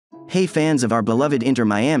Hey fans of our beloved Inter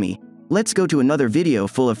Miami, let's go to another video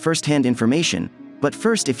full of first-hand information, but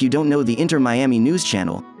first, if you don't know the Inter Miami news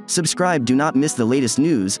channel, subscribe, do not miss the latest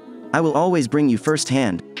news. I will always bring you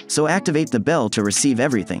first-hand, so activate the bell to receive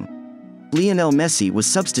everything. Lionel Messi was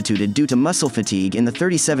substituted due to muscle fatigue in the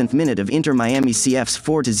 37th minute of Inter Miami CF's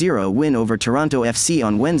 4-0 win over Toronto FC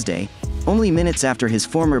on Wednesday, only minutes after his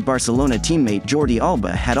former Barcelona teammate Jordi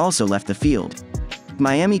Alba had also left the field.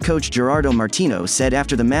 Miami coach Gerardo Martino said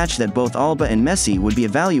after the match that both Alba and Messi would be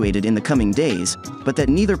evaluated in the coming days, but that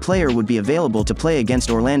neither player would be available to play against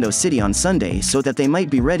Orlando City on Sunday so that they might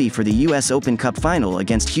be ready for the US Open Cup final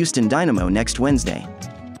against Houston Dynamo next Wednesday.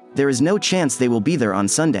 There is no chance they will be there on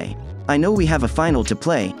Sunday. I know we have a final to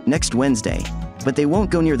play, next Wednesday, but they won't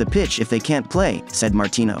go near the pitch if they can't play, said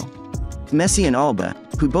Martino. Messi and Alba,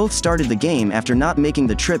 who both started the game after not making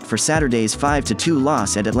the trip for Saturday's 5-2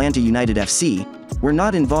 loss at Atlanta United FC, were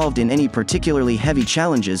not involved in any particularly heavy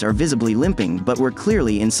challenges or visibly limping but were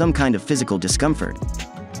clearly in some kind of physical discomfort.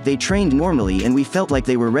 They trained normally and we felt like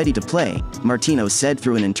they were ready to play, Martino said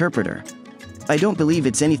through an interpreter. I don't believe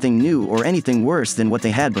it's anything new or anything worse than what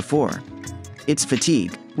they had before. It's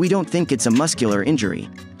fatigue. We don't think it's a muscular injury.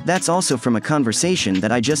 That's also from a conversation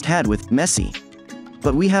that I just had with Messi.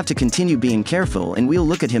 But we have to continue being careful and we'll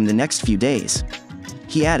look at him the next few days.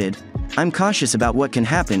 He added, I'm cautious about what can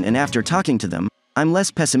happen and after talking to them, I'm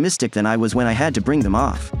less pessimistic than I was when I had to bring them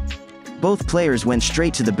off. Both players went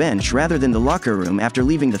straight to the bench rather than the locker room after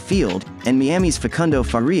leaving the field, and Miami's Facundo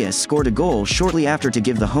Farias scored a goal shortly after to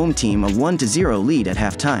give the home team a 1-0 lead at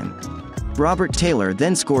halftime. Robert Taylor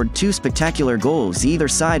then scored two spectacular goals either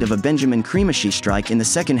side of a Benjamin Kremashi strike in the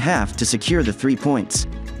second half to secure the 3 points.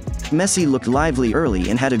 Messi looked lively early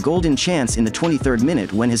and had a golden chance in the 23rd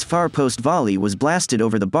minute when his far post volley was blasted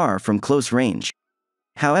over the bar from close range.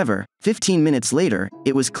 However, 15 minutes later,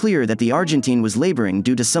 it was clear that the Argentine was laboring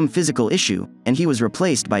due to some physical issue, and he was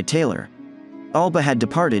replaced by Taylor. Alba had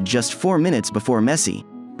departed just 4 minutes before Messi.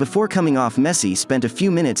 Before coming off, Messi spent a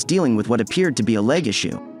few minutes dealing with what appeared to be a leg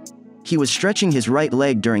issue. He was stretching his right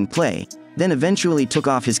leg during play, then eventually took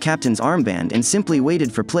off his captain's armband and simply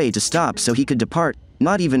waited for play to stop so he could depart,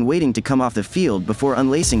 not even waiting to come off the field before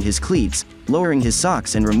unlacing his cleats, lowering his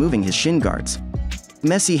socks and removing his shin guards.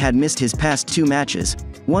 Messi had missed his past 2 matches,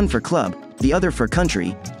 one for club, the other for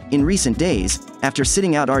country, in recent days, after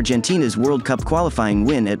sitting out Argentina's World Cup qualifying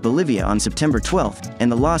win at Bolivia on September 12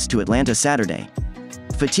 and the loss to Atlanta Saturday.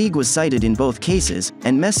 Fatigue was cited in both cases,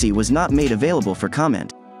 and Messi was not made available for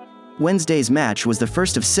comment. Wednesday's match was the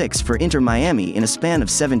first of 6 for Inter Miami in a span of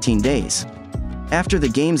 17 days. After the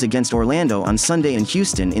games against Orlando on Sunday and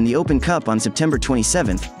Houston in the Open Cup on September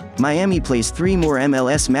 27, Miami plays 3 more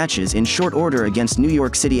MLS matches in short order against New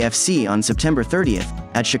York City FC on September 30,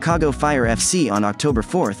 at Chicago Fire FC on October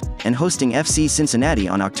 4, and hosting FC Cincinnati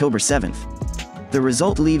on October 7. The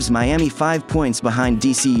result leaves Miami 5 points behind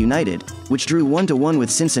DC United, which drew 1-1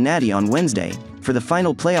 with Cincinnati on Wednesday, for the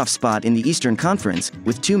final playoff spot in the Eastern Conference,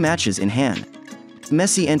 with 2 matches in hand.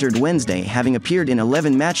 Messi entered Wednesday having appeared in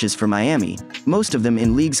 11 matches for Miami, most of them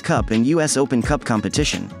in Leagues Cup and US Open Cup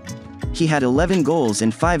competition. He had 11 goals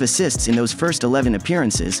and 5 assists in those first 11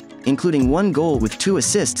 appearances, including 1 goal with 2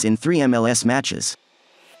 assists in 3 MLS matches.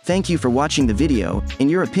 Thank you for watching the video. In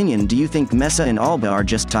your opinion, do you think Messi and Alba are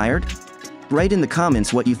just tired? Write in the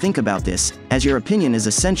comments what you think about this, as your opinion is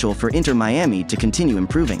essential for Inter Miami to continue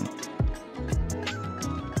improving.